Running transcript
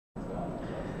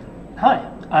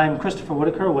Hi, I'm Christopher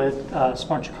Whitaker with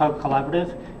Smart Chicago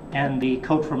Collaborative and the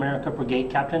Code for America Brigade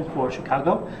Captain for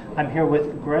Chicago. I'm here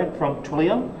with Greg from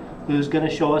Twilio, who's going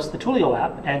to show us the Twilio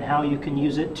app and how you can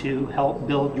use it to help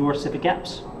build your civic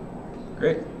apps.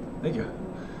 Great, thank you.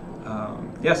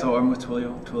 So I'm with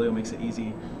Twilio. Twilio makes it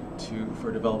easy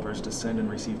for developers to send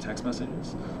and receive text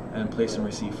messages and place and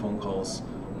receive phone calls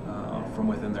from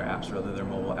within their apps, whether they're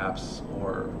mobile apps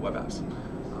or web apps.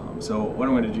 So what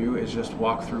I'm going to do is just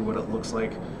walk through what it looks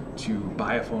like to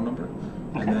buy a phone number,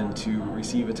 and then to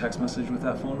receive a text message with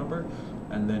that phone number,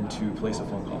 and then to place a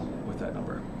phone call with that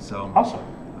number. So Awesome.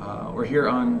 We're here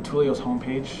on Twilio's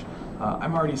homepage.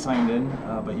 I'm already signed in,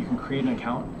 but you can create an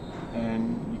account,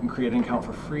 and you can create an account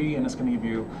for free, and it's going to give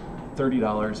you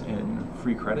 $30 in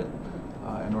free credit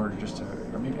in order just to,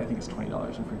 or maybe I think it's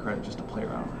 $20 in free credit just to play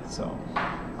around with. So,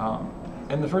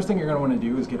 and the first thing you're going to want to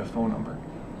do is get a phone number.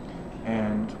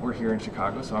 And we're here in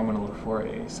Chicago, so I'm going to look for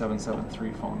a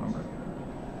 773 phone number.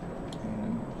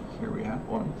 And here we have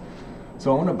one.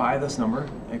 So I want to buy this number.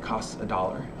 It costs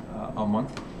 $1 a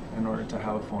month in order to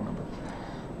have a phone number.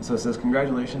 So it says,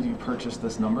 congratulations, you purchased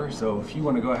this number. So if you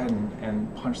want to go ahead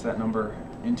and punch that number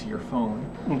into your phone,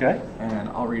 Okay. and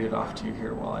I'll read it off to you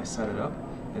here while I set it up.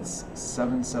 It's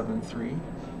 773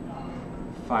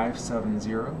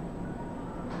 570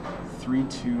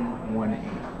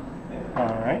 3218. All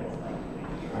right.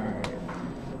 Alright,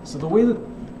 so the way that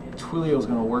Twilio is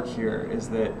going to work here is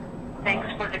that...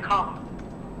 Thanks for the call.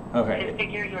 Okay.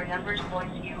 Configure your number's voice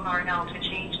URL to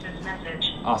change this message.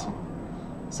 Awesome.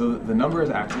 So the number is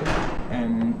active,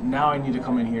 and now I need to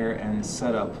come in here and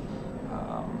set up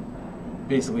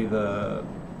basically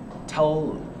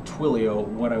tell Twilio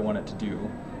what I want it to do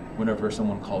whenever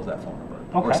someone calls that phone number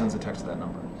or sends a text to that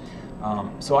number.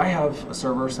 So I have a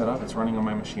server set up, it's running on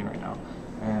my machine right now.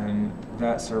 And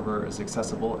that server is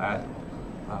accessible at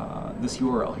this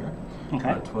URL here,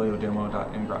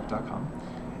 twiliodemo.ngrok.com.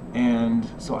 And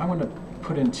so I want to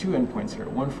put in two endpoints here,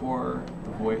 one for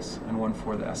the voice and one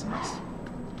for the SMS.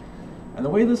 And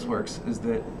the way this works is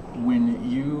that when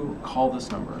you call this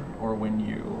number, or when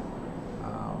you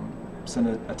send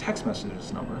a text message to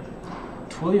this number,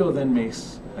 Twilio then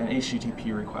makes an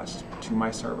HTTP request to my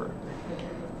server.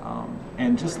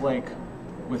 And just like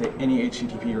with any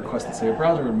HTTP request that, say, a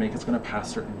browser would make, it's going to pass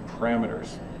certain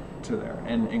parameters to there.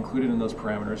 And included in those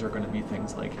parameters are going to be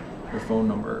things like your phone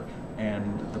number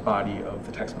and the body of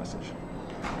the text message.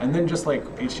 And then just like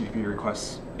HTTP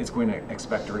requests, it's going to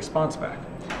expect a response back.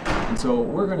 And so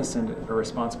we're going to send a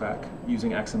response back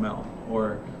using XML,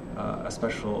 or a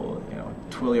special,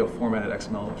 Twilio formatted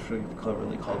XML, which we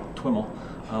cleverly called TWIML.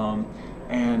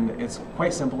 And it's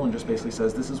quite simple and just basically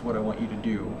says, this is what I want you to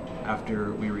do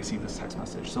after we receive this text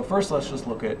message. So first, let's just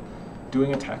look at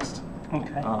doing a text.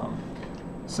 Okay.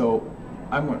 So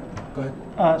I'm going to, go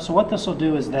ahead. So what this will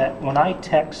do is that when I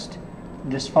text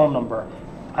this phone number,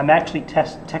 I'm actually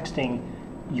texting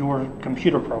your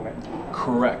computer program.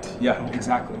 Correct, yeah,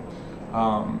 exactly.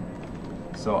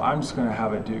 So I'm just going to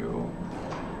have it do.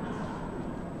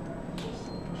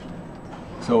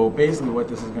 So basically what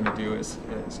this is going to do is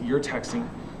you're texting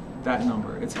that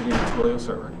number, it's hitting the Twilio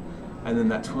server, and then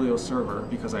that Twilio server,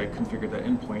 because I configured that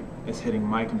endpoint, is hitting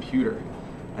my computer,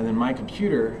 and then my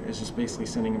computer is just basically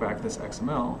sending back this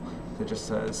XML that just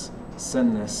says,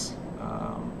 send this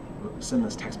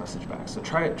text message back. So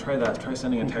try that, try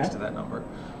sending a text to that number,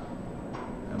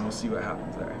 and we'll see what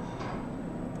happens there.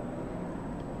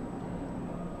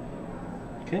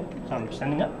 Okay, so I'm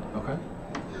sending it. Okay.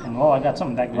 And well, I got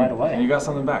something back right away. And you got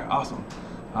something back, awesome.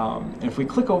 If we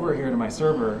click over here to my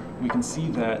server, we can see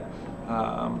that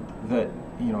that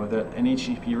an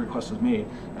HTTP request was made.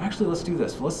 Actually, let's do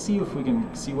this. Let's see if we can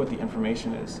see what the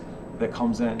information is that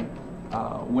comes in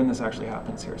when this actually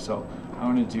happens here. So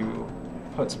I'm going to do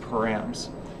puts params,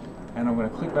 and I'm going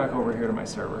to click back over here to my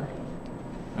server,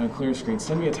 and clear screen,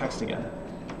 send me a text again,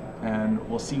 and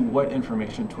we'll see what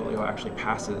information Twilio actually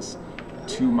passes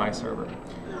to my server.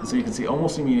 And so you can see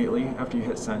almost immediately after you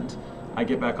hit send, I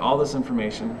get back all this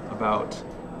information about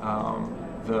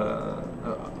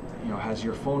has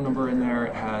your phone number in there,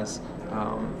 it has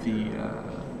the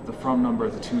from number,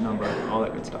 the to number, all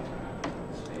that good stuff.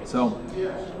 So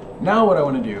now what I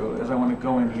want to do is I want to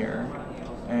go in here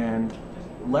and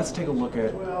let's take a look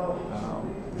at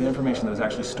the information that is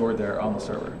actually stored there on the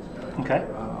server. Okay.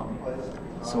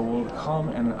 So we'll come,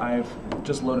 and I've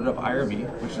just loaded up IRB,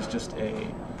 which is just a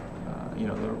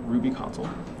the Ruby console,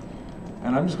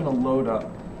 and I'm just going to load up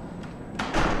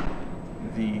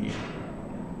the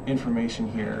information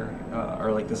here,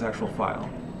 or like this actual file.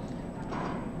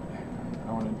 And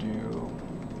I want to do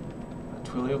a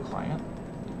Twilio client,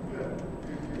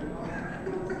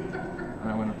 and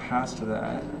I'm going to pass to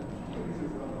that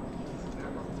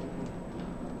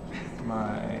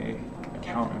my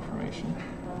account information.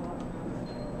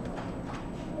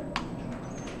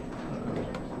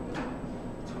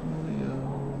 Twilio.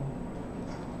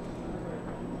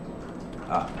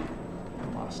 I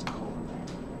lost a colon there.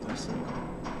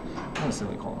 Not a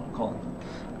silly colon.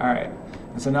 All right.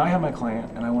 And so now I have my client,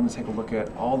 and I want to take a look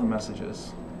at all the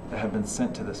messages that have been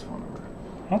sent to this phone number.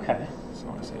 Okay. So I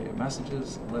want to say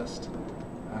messages list,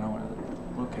 and I want to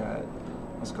look at,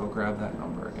 let's go grab that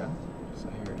number again. So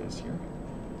here it is here.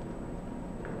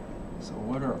 So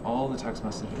what are all the text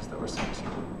messages that were sent to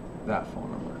that phone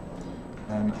number?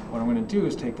 And what I'm going to do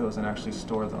is take those and actually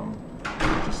store them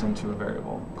just into a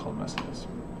variable called messages.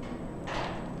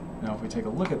 Now if we take a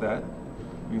look at that,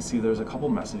 you can see there's a couple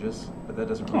messages, but that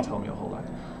doesn't really tell me a whole lot.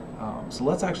 So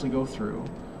let's actually go through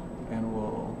and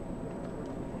we'll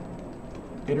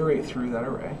iterate through that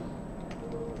array.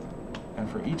 And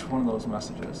for each one of those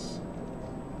messages,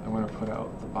 I'm going to put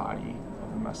out the body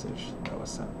of the message that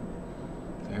was sent.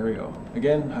 So here we go.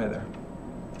 Again, hi there.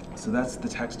 So that's the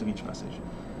text of each message.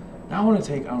 Now I want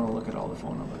to look at all the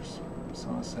phone numbers. So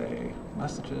I'm going to say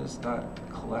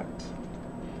messages.collect.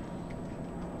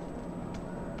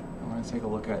 I'm going to take a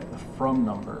look at the from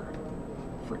number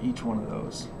for each one of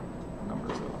those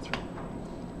numbers that went through.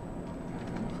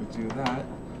 And if we do that,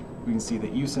 we can see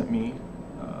that you sent me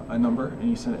a number and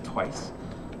you sent it twice.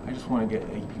 I just want to get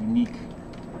a unique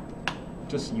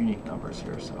numbers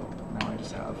here. So now I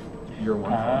just have your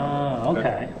one phone number.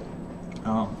 Okay.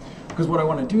 Because what I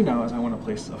want to do now is I want to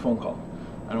place a phone call.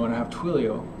 And I want to have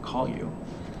Twilio call you.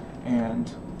 And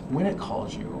when it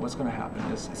calls you, what's going to happen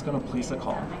is it's going to place a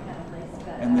call.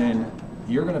 And then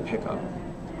you're going to pick up.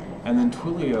 And then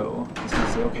Twilio is going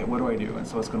to say, okay, what do I do? And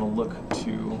so it's going to look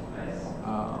to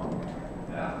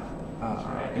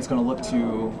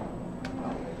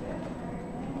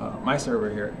my server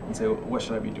here and say, what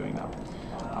should I be doing now?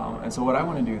 And so what I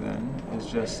want to do then is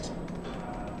just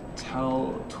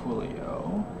tell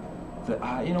Twilio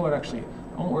that, you know what, actually,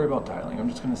 I won't worry about dialing. I'm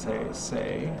just going to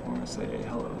say, I'm going to say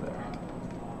hello there.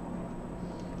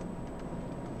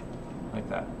 Like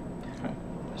that. Okay.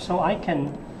 So I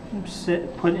can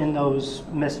put in those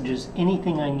messages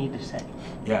anything I need to say.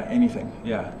 Yeah, anything.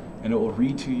 Yeah. And it will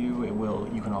read to you.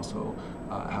 You can also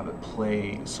have it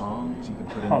play songs. You can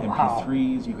put in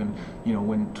MP3s. You can,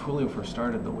 when Twilio first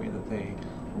started, the way that they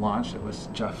launched it was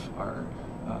Jeff, our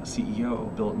CEO,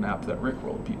 built an app that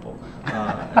rickrolled people,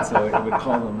 and so it would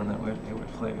call them, and it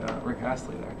would play Rick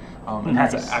Astley there. And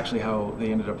Nice. That's actually how they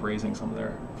ended up raising some of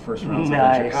their first rounds of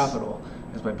Nice. venture capital,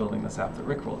 is by building this app that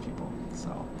rickrolled people.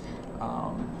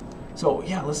 So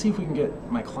yeah, let's see if we can get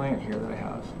my client here that I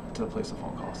have to place a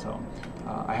phone call. So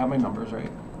I have my numbers, right?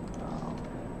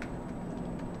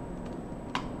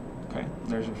 Okay,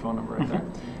 there's your phone number right there.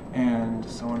 And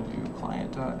so I want to do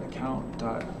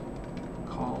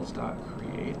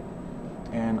client.account.calls.create.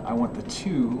 And I want the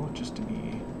to just to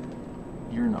be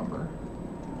your number.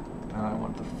 And I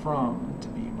want the from to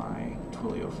be my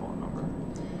Twilio phone number.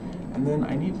 And then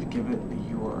I need to give it the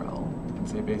URL and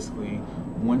say basically,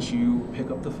 once you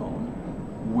pick up the phone,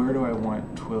 where do I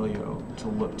want Twilio to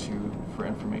look to for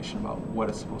information about what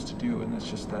it's supposed to do? And it's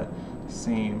just that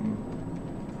same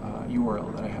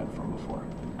URL that I had from before.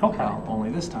 Okay. Only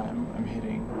this time I'm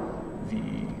hitting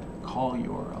the call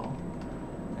URL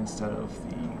instead of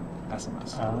the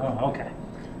SMS. Okay.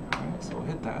 Alright, so we'll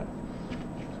hit that.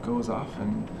 It goes off,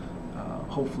 and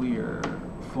hopefully your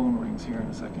phone rings here in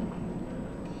a second.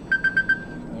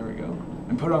 There we go.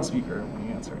 And put it on speaker when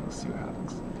you answer. Let's see what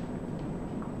happens.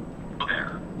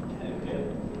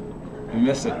 You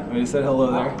missed it. I just said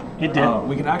hello there. It did.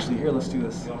 We can actually, here, let's do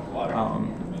this.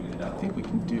 I think we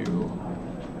can do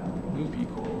loop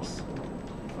equals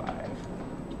 5.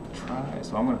 Try.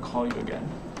 So I'm going to call you again.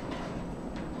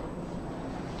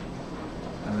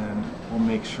 And then we'll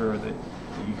make sure that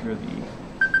you hear the...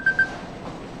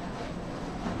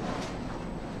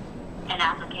 An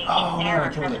application Oh, man, I error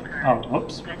killed has it. occurred. Oh,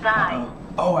 whoops. Goodbye.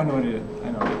 Oh, I know what it did.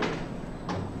 I know what it did.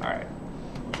 All right.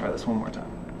 We'll try this one more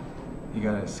time. You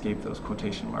got to escape those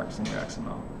quotation marks in your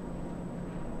XML.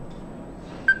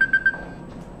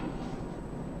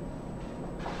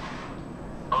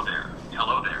 Hello there,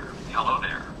 hello there, hello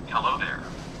there, hello there.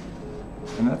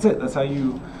 And that's it. That's how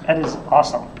you That is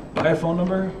awesome. buy a phone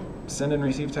number, send and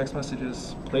receive text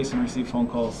messages, place and receive phone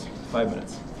calls. 5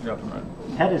 minutes. You're up and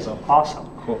running. That is awesome.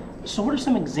 Cool. So what are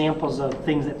some examples of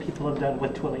things that people have done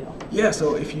with Twilio? Yeah,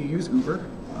 so if you use Uber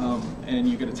and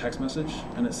you get a text message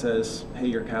and it says, hey,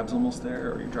 your cab's almost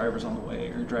there, or your driver's on the way,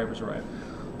 or your driver's arrived,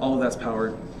 all of that's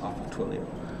powered off of Twilio.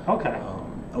 Okay.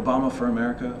 Obama for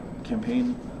America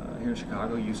campaign here in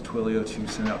Chicago use Twilio to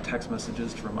send out text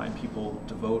messages to remind people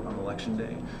to vote on election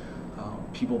day.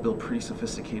 People build pretty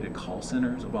sophisticated call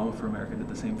centers. Obama for America did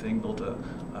the same thing, built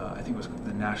I think it was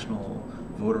the National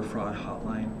Voter Fraud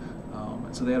Hotline.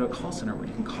 And so they had a call center where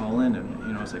you can call in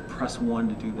and, it's like press 1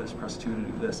 to do this, press 2 to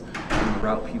do this, and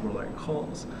route people to their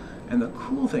calls. And the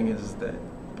cool thing is that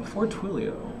before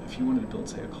Twilio, if you wanted to build,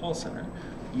 say, a call center,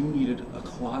 you needed a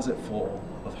closet full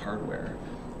of hardware,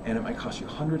 and it might cost you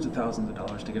hundreds of thousands of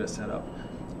dollars to get it set up.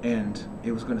 And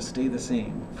it was going to stay the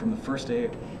same from the first day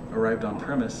it arrived on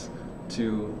premise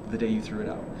to the day you threw it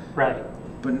out. Right.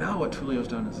 But now what Twilio's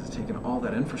done is it's taken all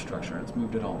that infrastructure and it's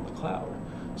moved it all in the cloud.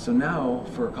 So now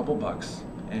for a couple bucks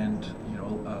and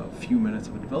a few minutes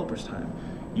of a developer's time,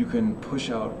 you can push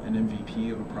out an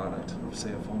MVP of a product,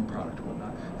 say a phone product or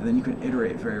whatnot, and then you can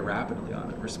iterate very rapidly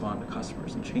on it, respond to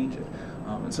customers and change it.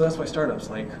 And so that's why startups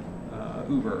like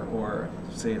Uber, or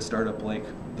say a startup like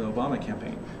the Obama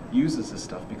campaign, uses this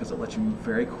stuff because it lets you move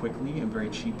very quickly and very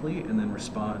cheaply and then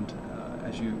respond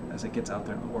as it gets out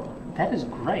there in the world. That is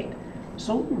great.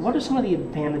 So what are some of the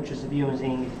advantages of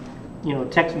using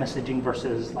text messaging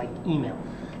versus like email?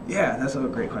 Yeah, that's a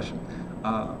great question.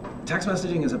 Text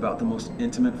messaging is about the most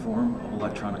intimate form of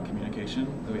electronic communication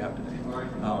that we have today.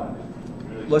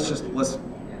 Let's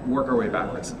work our way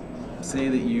backwards. Say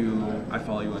that I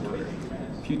follow you on Twitter.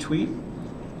 If you tweet,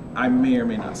 I may or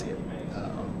may not see it.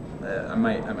 I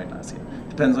might not see it.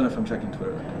 Depends on if I'm checking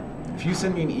Twitter or not. If you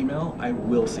send me an email, I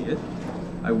will see it.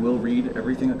 I will read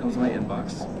everything that comes in my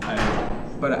inbox,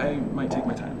 but I might take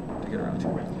my time to get around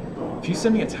to it. If you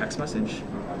send me a text message,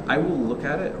 I will look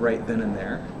at it right then and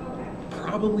there,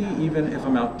 probably even if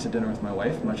I'm out to dinner with my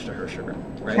wife, much to her chagrin,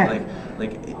 right?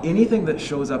 like anything that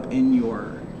shows up in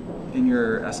your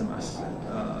SMS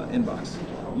inbox,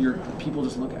 people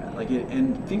just look at it.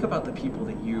 And think about the people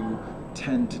that you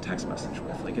tend to text message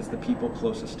with. Like, it's the people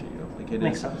closest to you. Like, it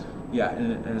Makes is, sense. Yeah,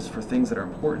 and it's for things that are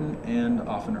important and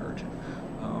often urgent.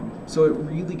 So it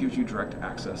really gives you direct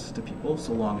access to people,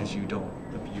 so long as you don't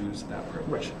abuse that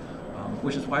privilege.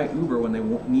 Which is why Uber, when they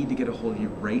need to get a hold of you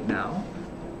right now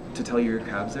to tell you your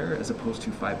cab's there, as opposed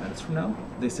to 5 minutes from now,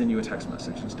 they send you a text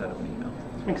message instead of an email.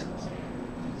 Makes sense.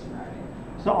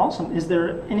 So awesome. Is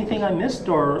there anything I missed,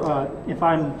 or if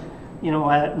I'm,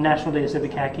 at National Day of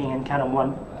Civic Hacking and kind of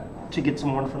want to get some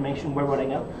more information, where would I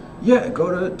go? Yeah, go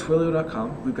to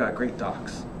twilio.com. We've got great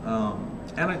docs.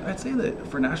 And I'd say that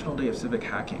for National Day of Civic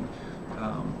Hacking,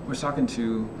 we're talking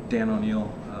to Dan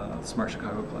O'Neill, Smart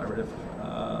Chicago Collaborative,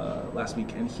 last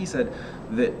week, and he said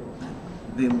that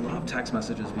they love text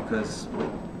messages because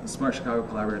what Smart Chicago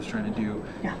Collaborative is trying to do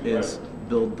is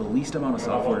build the least amount of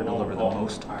software to deliver the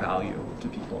most value to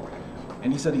people.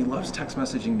 And he said he loves text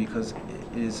messaging because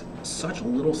it is such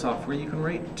little software you can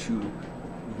write to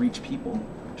reach people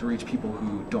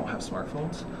who don't have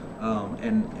smartphones,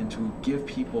 and to give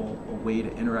people a way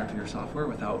to interact with your software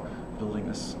without building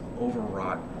this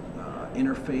overwrought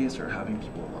interface or having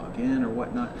people log in or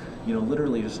whatnot.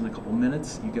 Literally just in a couple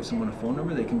minutes, you give someone a phone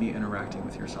number, they can be interacting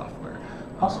with your software.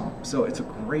 Awesome. So it's a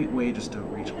great way just to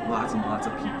reach lots and lots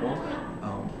of people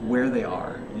where they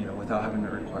are, without having to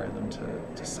require them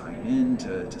to sign in,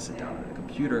 to sit down at a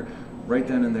computer. Right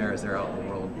then and there, as they're out in the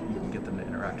world, you can get them to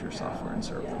interact with your software and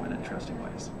serve them in interesting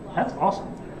ways. That's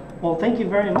awesome. Well, thank you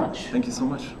very much. Thank you so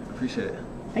much. I appreciate it.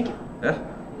 Thank you. Yeah.